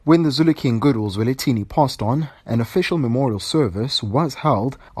When the Zulu King Goodwill Zwelithini passed on, an official memorial service was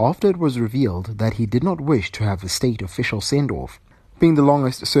held after it was revealed that he did not wish to have a state official send-off. Being the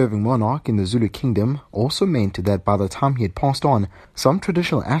longest-serving monarch in the Zulu kingdom also meant that by the time he had passed on, some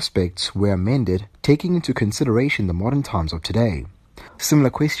traditional aspects were amended, taking into consideration the modern times of today. Similar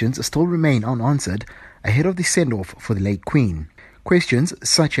questions still remain unanswered ahead of the send-off for the late Queen. Questions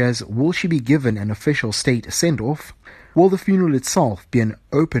such as, will she be given an official state send-off? Will the funeral itself be an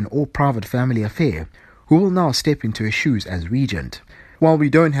open or private family affair? Who will now step into her shoes as regent? While we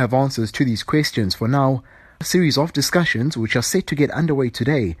don't have answers to these questions for now, a series of discussions which are set to get underway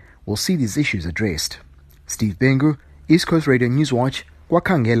today will see these issues addressed. Steve Bengu, East Coast Radio Newswatch,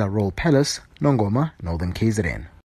 Wakangela Royal Palace, Nongoma, Northern KZN.